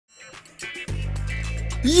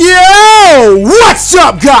Yo! What's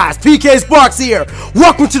up, guys? PKSparkxx here.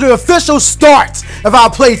 Welcome to the official start of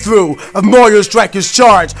our playthrough of Mario Strikers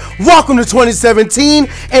Charge. Welcome to 2017.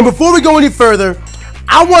 And before we go any further,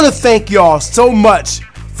 I want to thank y'all so much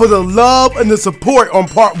for the love and the support on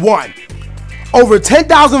part 1. Over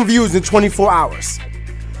 10,000 views in 24 hours.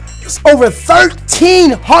 It's over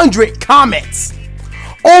 1,300 comments.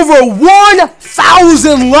 Over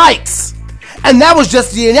 1,000 likes. And that was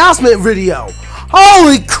just the announcement video.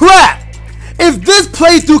 Holy crap! If this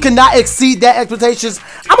playthrough cannot exceed that expectations,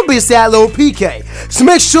 I'm gonna be a sad little PK. So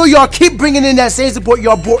make sure y'all keep bringing in that same support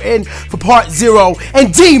y'all brought in for part 0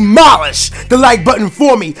 and demolish the like button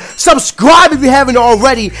for me. Subscribe if you haven't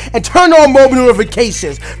already and turn on mobile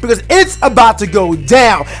notifications because it's about to go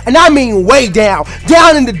down. And I mean way down.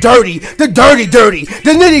 Down in the dirty, the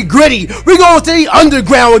nitty gritty. We're going to the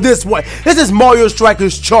underground with this one. This is Mario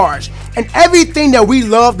Strikers Charge. And everything that we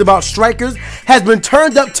loved about Strikers has been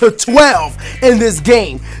turned up to 12 in this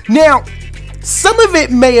game. Now, some of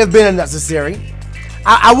it may have been unnecessary.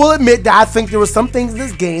 I will admit that I think there were some things in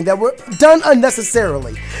this game that were done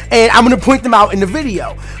unnecessarily. And I'm going to point them out in the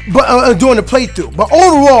video, but during the playthrough. But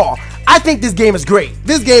overall, I think this game is great.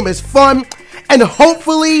 This game is fun. And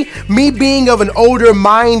hopefully, me being of an older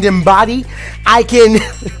mind and body, I can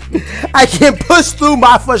push through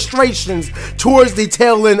my frustrations towards the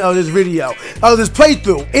tail end of this video, of this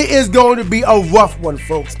playthrough. It is going to be a rough one,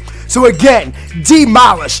 folks. So again,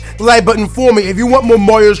 demolish the like button for me if you want more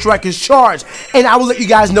Mario Strikers Charge. And I will let you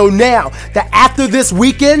guys know now that after this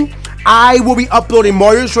weekend, I will be uploading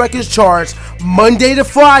Mario Strikers Charge Monday to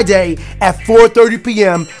Friday at 4:30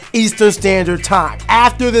 p.m. Eastern Standard Time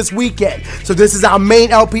after this weekend. So this is our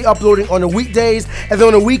main LP uploading on the weekdays, and then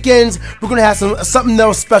on the weekends we're gonna have something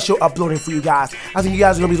else special uploading for you guys. I think you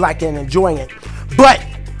guys are gonna be liking and enjoying it. But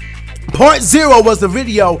part 0 was the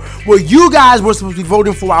video where you guys were supposed to be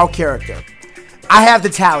voting for our character. I have the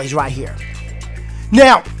tallies right here.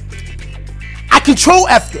 Now, I Control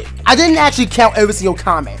F'd it. I didn't actually count every single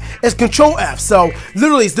comment. It's Control F. So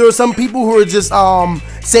literally, there were some people who were just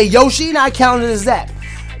say Yoshi, and I counted it as that.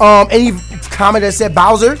 Any comment that said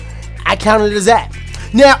Bowser, I counted it as that.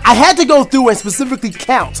 Now, I had to go through and specifically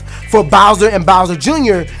count for Bowser and Bowser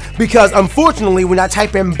Jr. because unfortunately, when I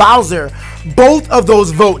type in Bowser, both of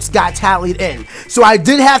those votes got tallied in. So I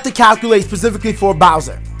did have to calculate specifically for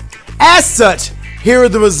Bowser. As such, here are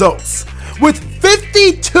the results. With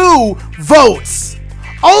 52 votes,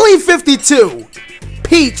 only 52,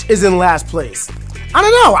 Peach is in last place. I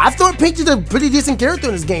don't know. I thought Peach is a pretty decent character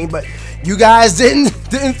in this game, but you guys didn't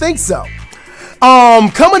think so.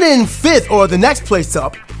 Coming in 5th, or the next place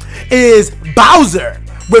up, is Bowser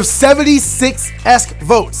with 76-esque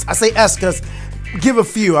votes. I say esque because give a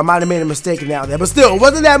few. I might have made a mistake now there, but still, it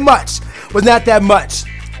wasn't that much. Was not that much.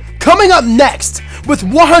 Coming up next with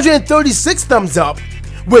 136 thumbs up,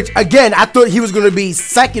 which again I thought he was going to be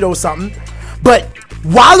second or something, but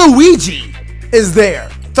Waluigi is there.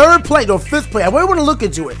 3rd place or 5th place. I wouldn't want to look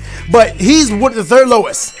into it, but he's one of the 3rd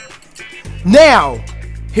lowest. Now,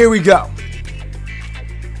 here we go.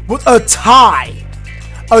 With a tie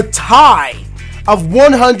of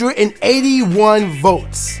 181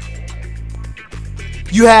 votes.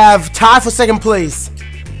 You have tied for 2nd place,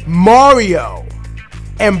 Mario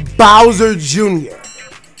and Bowser Jr.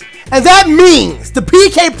 And that means the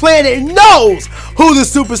PK Planet knows who the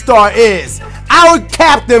superstar is. Our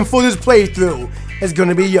captain for this playthrough is going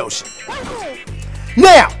to be Yoshi.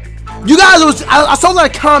 Now, you guys, I saw a lot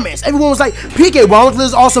of comments. Everyone was like, PK, why don't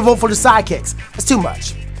you also vote for the sidekicks? That's too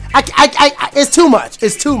much. It's too much.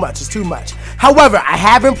 It's too much. It's too much. However, I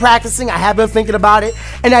have been practicing. I have been thinking about it.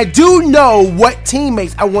 And I do know what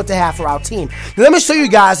teammates I want to have for our team. Now, let me show you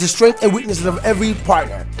guys the strengths and weaknesses of every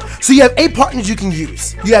partner. So you have 8 partners you can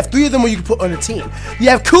use. You have 3 of them where you can put on the team. You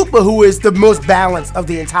have Koopa, who is the most balanced of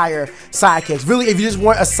the entire sidekicks. Really, if you just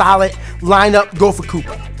want a solid lineup, go for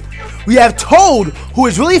Koopa. We have Toad, who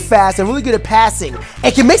is really fast and really good at passing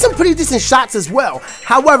and can make some pretty decent shots as well.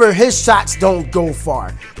 However, his shots don't go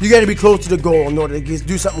far. You got to be close to the goal in order to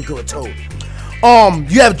do something good with Toad.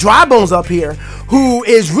 You have Dry Bones up here, who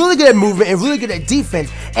is really good at movement and really good at defense,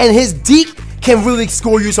 and his deke can really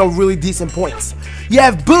score you some really decent points. You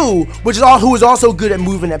have Boo, who is also good at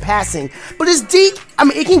moving and passing, but his deke, I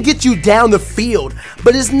mean, it can get you down the field,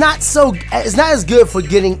 but it's not as good for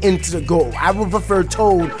getting into the goal. I would prefer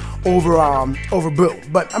Toad over Boo,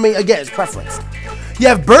 but I mean, again, it's preference. You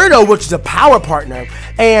have Birdo, which is a power partner,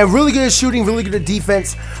 and really good at shooting, really good at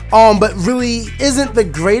defense, but really isn't the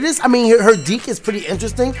greatest. I mean, her deke is pretty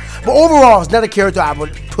interesting, but overall, it's not a character I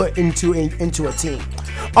would put into a team.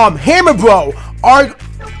 Hammer Bro,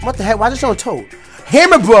 what the heck? Why just showing Toad?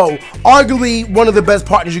 Hammer Bro, arguably one of the best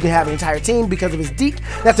partners you can have in the entire team because of his deke.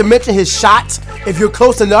 Not to mention his shot. If you're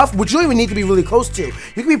close enough, which you don't even need to be really close to, you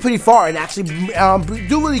can be pretty far and actually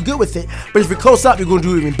do really good with it. But if you're close up, you're going to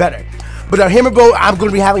do even better. But Hammer Bro, I'm going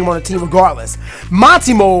to be having him on the team regardless.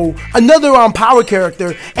 Montimo, another power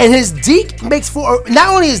character, and his deke makes for, not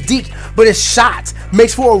only his deke, but his shot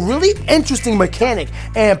makes for a really interesting mechanic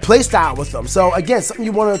and playstyle with them. So again, something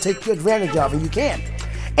you want to take advantage of, and you can.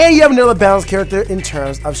 And you have another balanced character in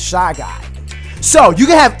terms of Shy Guy. So you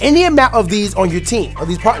can have any amount of these on your team, of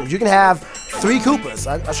these partners. You can have 3 Koopas.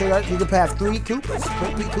 I'll show you that. You can have 3 Koopas.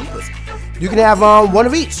 3 Koopas. You can have one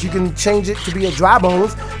of each. You can change it to be a Dry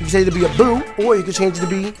Bones. You can change it to be a Boo, or you can change it to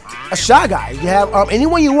be a Shy Guy. You can have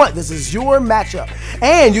anyone you want. This is your matchup.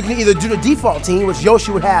 And you can either do the default team, which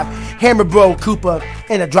Yoshi would have Hammer Bro, Koopa,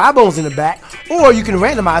 and a Dry Bones in the back, or you can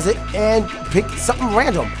randomize it and pick something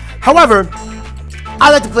random. However, I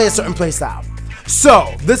like to play a certain play style.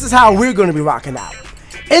 So, this is how we're going to be rocking out.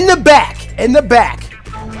 In the back,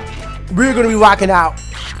 we're going to be rocking out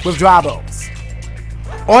with Dry Bones.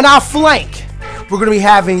 On our flank, we're going to be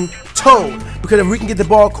having Toad, because if we can get the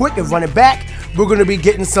ball quick and run it back, we're going to be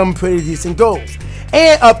getting some pretty decent goals.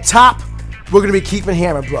 And up top, we're going to be keeping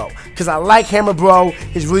Hammer Bro, because I like Hammer Bro.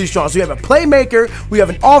 He's really strong. So we have a playmaker, we have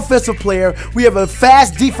an offensive player, we have a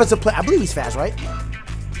fast defensive player. I believe he's fast, right?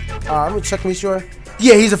 Let me check to be sure.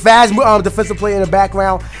 Yeah, he's a fast defensive player in the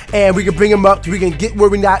background, and we can bring him up so we can get where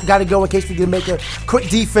we got to go in case we can make a quick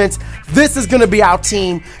defense. This is going to be our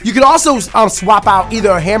team. You can also swap out either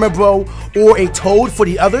a Hammer Bro or a Toad for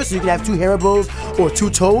the other, so you can have 2 Hammer Bros or 2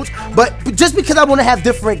 Toads. But just because I want to have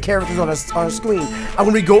different characters on a screen, I'm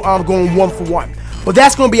going to be going 1 for 1. But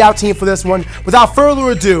that's going to be our team for this one. Without further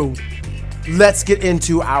ado, let's get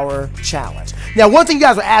into our challenge. Now, one thing you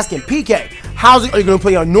guys were asking, PK, are you going to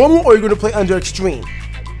play on normal or are you going to play under extreme?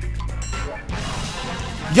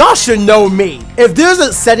 Y'all should know me. If there's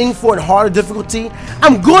a setting for a harder difficulty,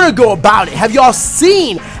 I'm going to go about it. Have y'all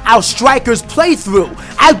seen our Strikers playthrough?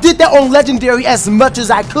 I did that on Legendary as much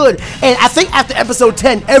as I could. And I think after episode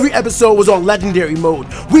 10, every episode was on Legendary mode.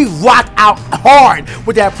 We rocked out hard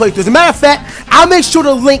with that playthrough. As a matter of fact, I'll make sure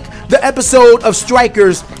to link the episode of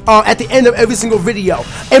Strikers at the end of every single video.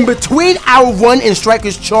 And between our run and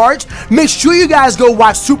Strikers Charge, make sure you guys go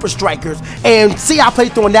watch Super Strikers and see our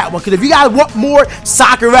playthrough on that one. Because if you guys want more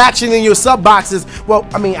soccer action in your sub boxes, well,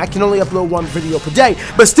 I mean, I can only upload 1 video per day.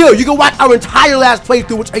 But still, you can watch our entire last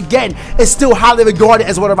playthrough, which again is still highly regarded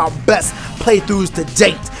as one of our best playthroughs to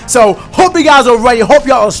date. So, hope you guys are ready. Hope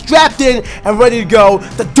y'all are strapped in and ready to go.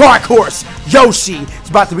 The Dark Horse, Yoshi, is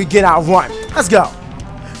about to begin our run. Let's go.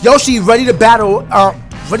 Yoshi ready to battle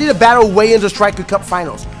way into Striker Cup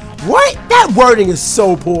Finals. What? That wording is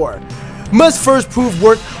so poor. Must first prove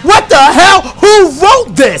worth. What the hell? Who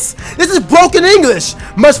wrote this? This is broken English.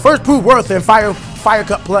 Must first prove worth in Fire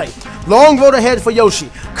Cup play. Long road ahead for Yoshi.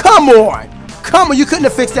 Come on. Come on. You couldn't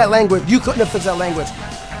have fixed that language. You couldn't have fixed that language.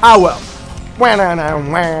 Ah, well.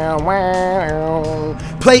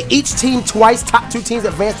 Play each team twice. Top 2 teams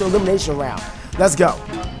advance to elimination round. Let's go.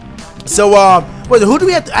 So, who do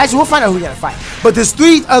we have to... Actually, we'll find out who we got to fight. But there's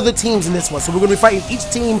 3 other teams in this one. So we're going to be fighting each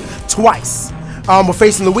team twice. We're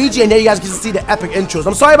facing Luigi, and there you guys get to see the epic intros.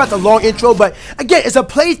 I'm sorry about the long intro, but again, it's a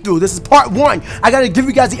playthrough. This is part 1. I got to give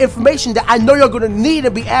you guys the information that I know you're going to need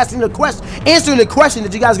to be answering the question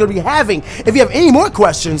that you guys are going to be having. If you have any more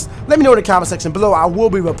questions, let me know in the comment section below. I will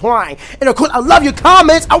be replying. And of course, I love your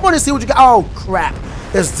comments. I want to see what you got. Oh, crap.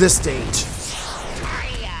 It's this stage.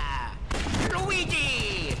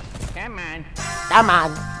 Come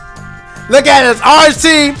on. Look at us, orange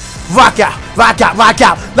team. Rock out, rock out, rock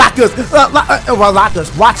out. Lock us, lock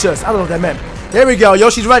us, watch us. I don't know what that meant. There we go.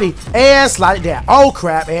 Yoshi's ready. And slide it down. Oh,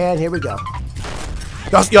 crap. And here we go.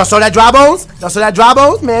 Y'all saw that Dry Bones? Y'all saw that Dry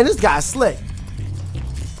Bones? Man, this guy's slick.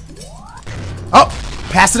 Oh,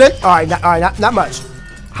 pass it in. All right, not much.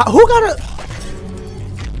 Who got a...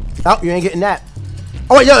 Oh, you ain't getting that.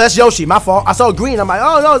 Oh, wait, yo, that's Yoshi. My fault. I saw green. I'm like,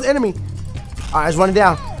 oh, no, it's enemy. All right, it's running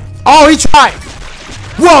down. Oh, he tried.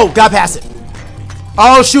 Whoa, got past it.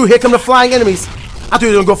 Oh, shoot, here come the flying enemies. I thought he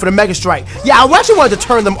was going to go for the Mega Strike. Yeah, I actually wanted to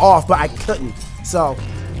turn them off, but I couldn't. So,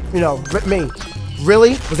 you know, rip me.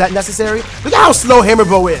 Really? Was that necessary? Look at how slow Hammer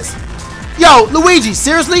Bro is. Yo, Luigi,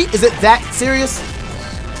 seriously? Is it that serious?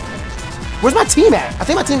 Where's my team at? I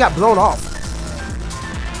think my team got blown off.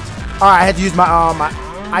 Alright, I had to use my my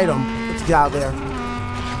item. Let's get out of there.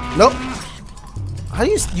 Nope. How do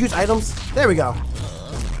you use items? There we go.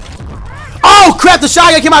 Oh crap, the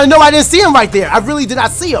Shy Guy came out of nowhere. I didn't see him right there. I really did not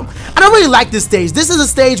see him. I don't really like this stage. This is a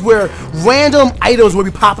stage where random items will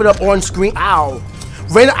be popping up on screen. Ow.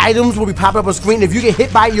 Random items will be popping up on screen. If you get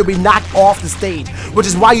hit by it, you'll be knocked off the stage, which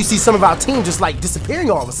is why you see some of our team just like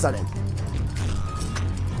disappearing all of a sudden.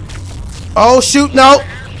 Oh shoot, no.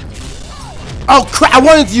 Oh crap, I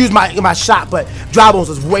wanted to use my shot, but Dry Bones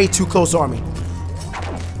was way too close on me.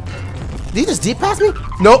 Did he just deep pass me?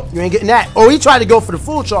 Nope, you ain't getting that. Oh, he tried to go for the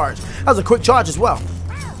full charge. That was a quick charge as well.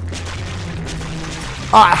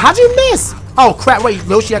 Alright, how'd you miss? Oh crap, wait,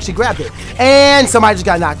 Yoshi actually grabbed it. And somebody just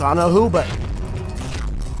got knocked out. I don't know who, but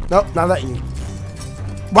nope, not letting you.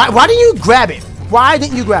 Why didn't you grab it? Why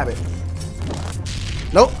didn't you grab it?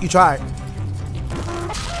 Nope, you tried.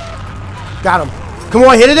 Got him. Come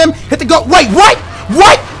on, hit it him. Hit the go. Wait, what?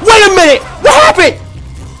 What? Wait a minute. What happened?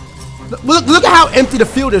 Look at how empty the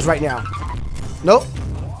field is right now. Nope.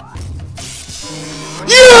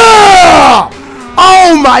 Yeah!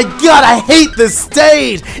 Oh my god, I hate this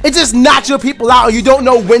stage. It just knocks your people out and you don't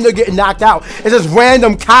know when they're getting knocked out. It's just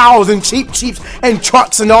random cows and cheeps and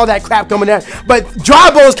trucks and all that crap coming in. But Dry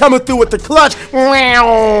Bones coming through with the clutch.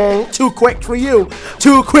 Too quick for you.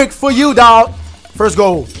 Too quick for you, dog. First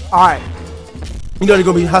goal. Alright. You know they're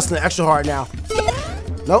gonna be hustling extra hard now.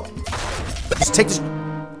 Nope. Just take this.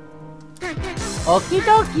 Okie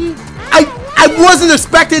dokie. I wasn't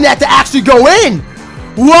expecting that to actually go in.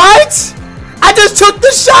 What? I just took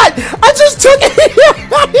the shot. I just took it.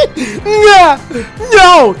 Yeah.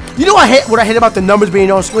 No. You know what I hate about the numbers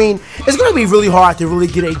being on screen? It's gonna be really hard to really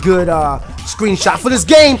get a good screenshot for this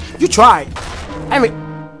game. You tried. I mean,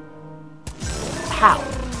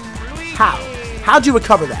 how'd you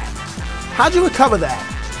recover that? How'd you recover that?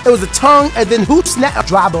 It was a tongue, and then who snapped?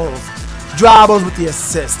 Dry Bones. Dry Bones with the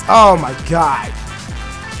assist. Oh my god.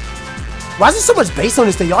 Why is there so much bass on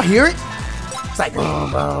this thing? Y'all hear it? It's like,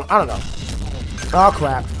 I don't know. Oh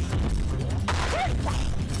crap.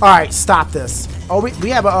 Alright, stop this. Oh, we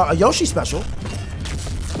have a Yoshi special.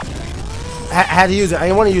 I had to use it. I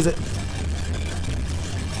didn't want to use it.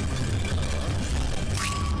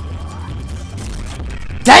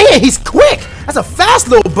 Dang it, he's quick! That's a fast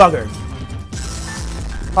little bugger.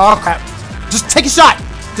 Oh crap. Just take a shot.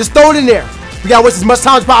 Just throw it in there. We gotta waste as much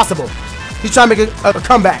time as possible. He's trying to make a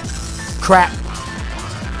comeback. Crap.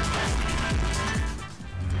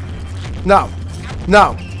 No.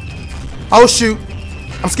 No. Oh shoot.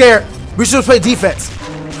 I'm scared. We should have played defense.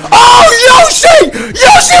 Oh, Yoshi!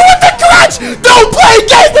 Yoshi with the clutch! Don't play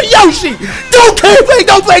games with Yoshi!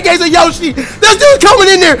 Don't play games with Yoshi! This dude coming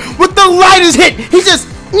in there with the lightest hit. He just,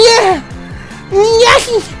 yeah.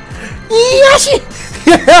 Yoshi! Yoshi!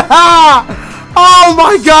 Oh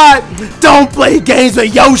my god! Don't play games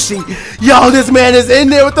with Yoshi! Yo, this man is in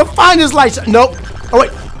there with the finest light shot. Nope. Oh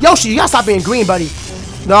wait, Yoshi, you gotta stop being green, buddy.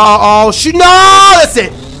 No, oh shoot, no! That's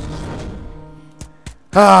it!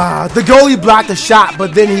 The goalie blocked the shot,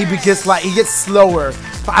 but then he gets slower.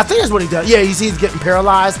 I think that's what he does. Yeah, you see he's getting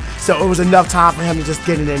paralyzed, so it was enough time for him to just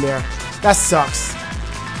get it in there. That sucks.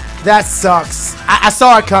 That sucks. I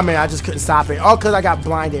saw it coming, I just couldn't stop it. All because I got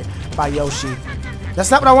blinded by Yoshi.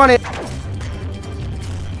 That's not what I wanted.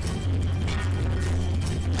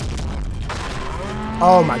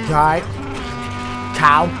 Oh my god.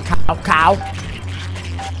 Cow.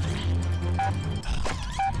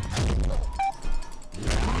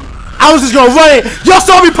 I was just gonna run it. Y'all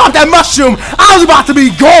saw me pop that mushroom. I was about to be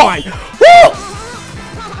gone. Woo!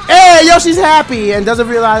 Hey, Yoshi's happy and doesn't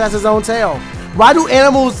realize that's his own tail. Why do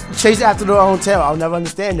animals chase after their own tail? I'll never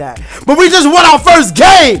understand that. But we just won our first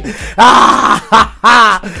game.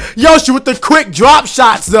 Yoshi with the quick drop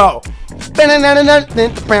shots though.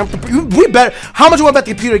 We better. How much you want to bet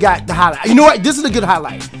the computer got the highlight? You know what? This is a good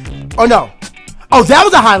highlight. Oh no. Oh, that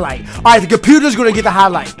was a highlight. All right, the computer's gonna get the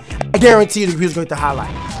highlight. I guarantee you the computer's gonna get the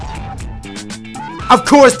highlight. Of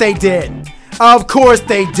course they did. Of course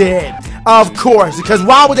they did. Of course, because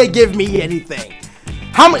why would they give me anything?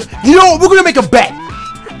 How many? You know what? We're gonna make a bet.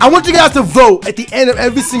 I want you guys to vote at the end of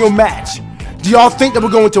every single match. Do y'all think that we're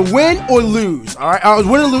going to win or lose? All right,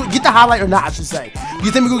 win or lose, get the highlight or not, I should say. Do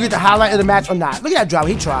you think we're gonna get the highlight of the match or not? Look at that drive.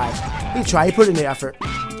 He tried. He put in the effort.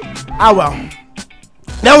 Ah well.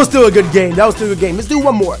 That was still a good game. Let's do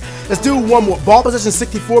one more. Ball possession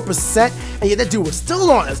 64%, and yeah, that dude was still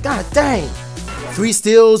on us. God dang. 3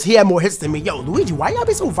 steals. He had more hits than me. Yo, Luigi, why y'all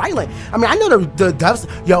be so violent? I mean, I know the dubs.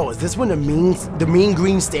 Yo, is this when the mean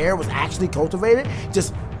green stare was actually cultivated?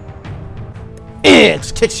 Just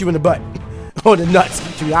kicks you in the butt or the nuts,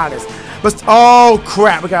 to be honest. But oh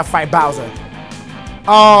crap, we gotta fight Bowser.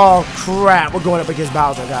 Oh crap, we're going up against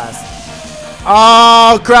Bowser, guys.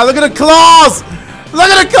 Oh crap, look at the claws! Look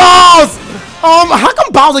at the claws! How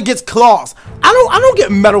come Bowser gets claws? I don't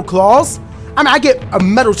get metal claws. I mean, I get a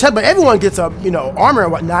metal chest, but everyone gets a, armor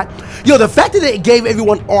and whatnot. Yo, the fact that it gave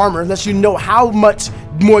everyone armor lets you know how much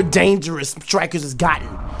more dangerous Strikers has gotten.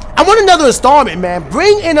 I want another installment, man.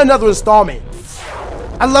 Bring in another installment.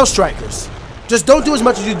 I love Strikers. Just don't do as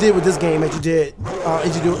much as you did with this game as you did.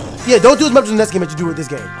 Yeah, don't do as much in this game as you do with this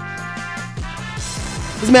game.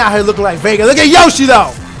 This man out here looking like Vega. Look at Yoshi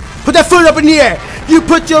though. Put that foot up in the air. You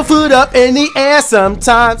put your foot up in the air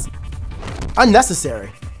sometimes.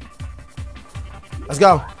 Unnecessary. Let's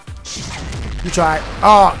go. You try it.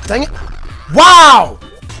 Oh, dang it. Wow.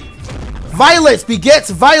 Violence begets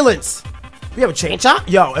violence. We have a chain shot?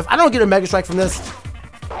 Yo, if I don't get a Mega Strike from this.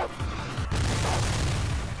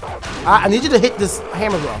 I need you to hit this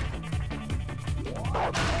hammer blow.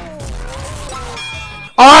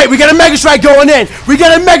 Alright, we got a Mega Strike going in. We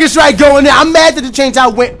got a Mega Strike going in. I'm mad that the chain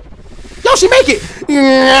shot went. Yoshi, make it.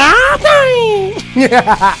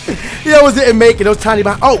 He always didn't make it. Those tiny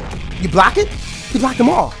behind. Oh, you block it? You blocked them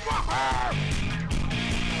all.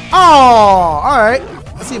 Oh, alright.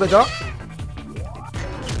 Let's see if I go.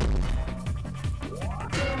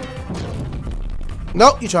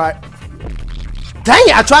 Nope, you tried. Dang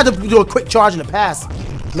it, I tried to do a quick charge in the pass.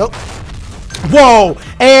 Nope. Whoa,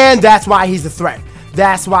 and that's why he's a threat.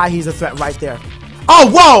 That's why he's a threat right there. Oh,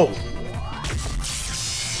 whoa!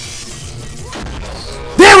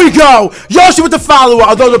 There we go! Yoshi with the follow-up.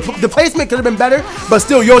 Although the placement could have been better, but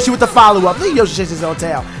still Yoshi with the follow-up. Look at Yoshi chasing his own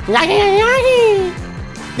tail.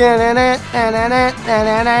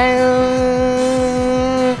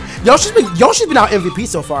 Yoshi's been out MVP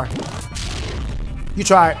so far. You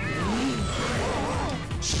try it.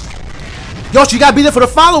 Yoshi, you gotta be there for the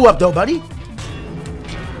follow-up though, buddy.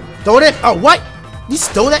 Throw it in. Oh, what? You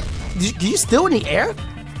stole that? Did you steal in the air?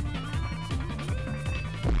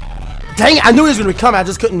 Dang it, I knew he was gonna come. I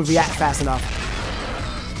just couldn't react fast enough.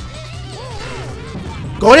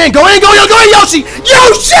 Go in, go in, go in, go in, Yoshi!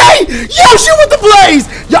 Yoshi! Yoshi with the blaze!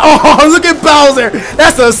 Oh, look at Bowser!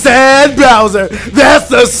 That's a sad Bowser!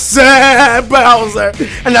 That's a sad Bowser!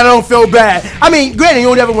 And I don't feel bad. I mean, granted, you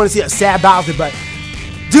don't ever want to see a sad Bowser, but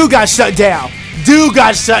dude got shut down. Dude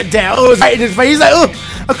got shut down. It was right in his face. He's like, oh,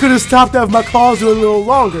 I could have stopped that if my calls were a little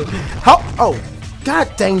longer. How? Oh,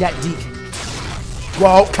 god dang that deep.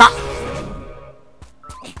 Whoa,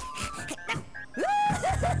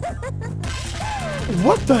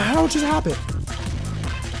 what the hell just happened?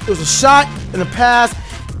 It was a shot in the pass.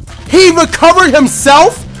 He recovered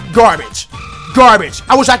himself? Garbage. Garbage.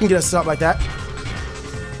 I wish I can get a sub like that.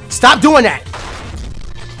 Stop doing that.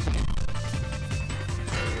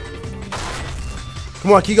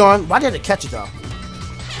 Come on, keep going. Why did it catch it though?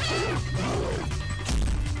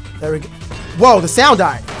 There we go. Whoa, the sound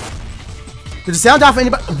died. Did the sound die for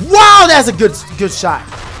anybody? Wow, that's a good shot.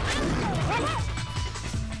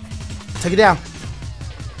 Take it down.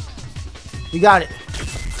 You got it.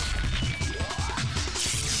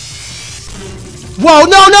 Whoa,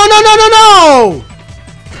 no, no, no, no, no, no!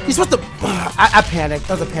 He's supposed to... I panicked.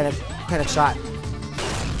 That was a panic shot.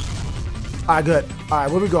 Alright, good.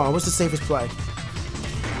 Alright, where we going? What's the safest play?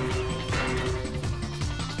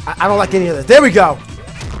 I don't like any of this. There we go.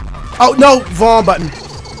 Oh, no, wrong button.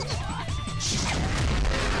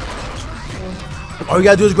 All you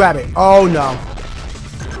gotta do is grab it. Oh, no.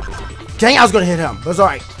 Dang, I was gonna hit him. But it's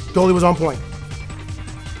alright. Goalie was on point.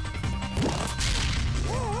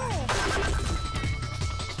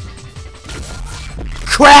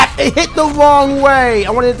 Crap! It hit the wrong way.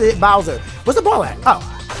 I wanted it to hit Bowser. Where's the ball at? Oh.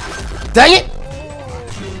 Dang it!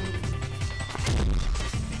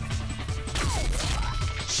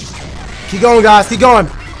 Keep going, guys. Keep going.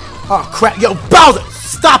 Oh, crap. Yo, Bowser!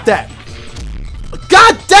 Stop that!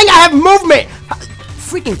 God dang, I have movement!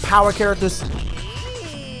 Freaking power characters.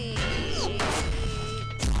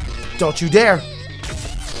 Don't you dare.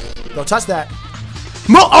 Don't touch that.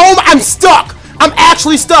 Oh, I'm stuck! I'm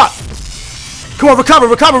actually stuck! Come on, recover,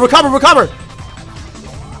 recover, recover, recover!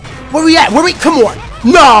 Where we at? Where we? Come on!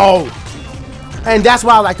 No! And that's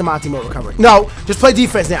why I like the Monty mode recovery. No, just play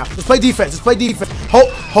defense now. Just play defense. Just play defense.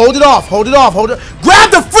 Hold it off. Hold it off. Hold it. Grab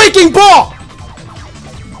the freaking ball!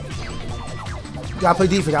 Gotta play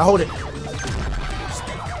defense. Gotta hold it.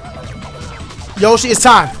 Yoshi, it's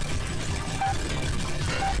time.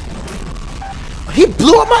 He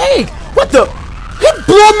blew up my egg. What the? He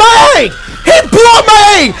blew up my egg. He blew up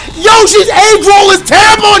my egg. Yoshi's egg roll is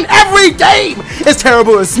terrible in every game. It's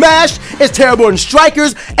terrible in Smash. It's terrible in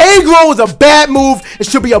Strikers. Egg roll is a bad move. It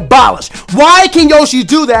should be abolished. Why can Yoshi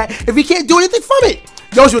do that if he can't do anything from it?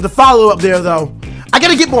 Yoshi with the follow-up there, though. I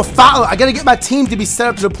gotta get more follow. I gotta get my team to be set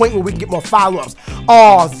up to the point where we can get more follow-ups.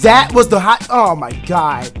 Oh, that was the hot. Oh my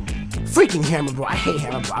god. Freaking Hammer Bro. I hate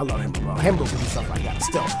Hammer Bro. I love Hammer Bro. Hammer Bro can do stuff like that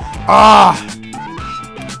still. Ah.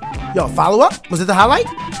 Yo, follow-up? Was it the highlight?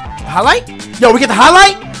 Highlight? Yo, we get the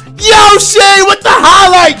highlight? Yoshi with the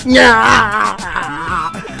highlight.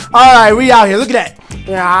 All right, we out here. Look at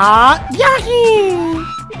that.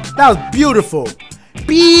 That was beautiful.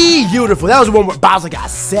 Beautiful. That was the one where Bowser got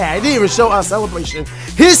sad. He didn't even show our celebration.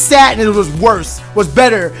 His sadness was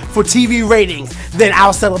better for TV ratings than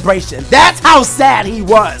our celebration. That's how sad he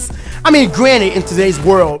was. I mean, granted, in today's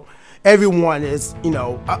world, everyone is, you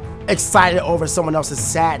know, excited over someone else's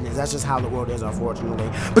sadness. That's just how the world is, unfortunately.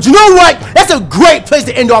 But you know what? That's a great place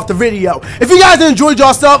to end off the video. If you guys enjoyed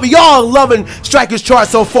yourself, y'all loving Strikers Chart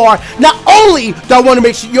so far, not only do I want to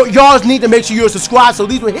make sure y'all need to make sure you're subscribed, so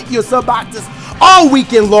these will hit your sub boxes all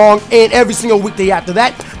weekend long and every single weekday after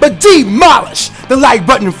that. But demolish the like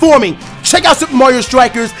button for me. Check out Super Mario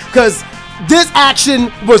Strikers, because this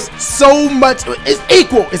action was so much, it's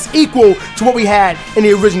equal to what we had in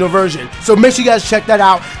the original version. So make sure you guys check that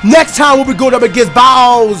out. Next time we'll be going up against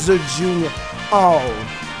Bowser Jr. Oh.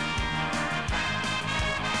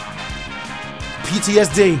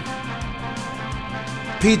 PTSD.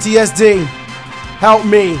 PTSD. Help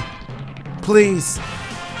me. Please.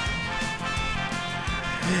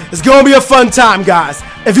 It's gonna be a fun time, guys.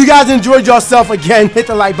 If you guys enjoyed yourself, again, hit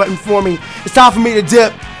the like button for me. It's time for me to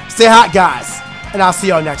dip. Stay hot, guys, and I'll see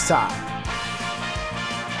y'all next time.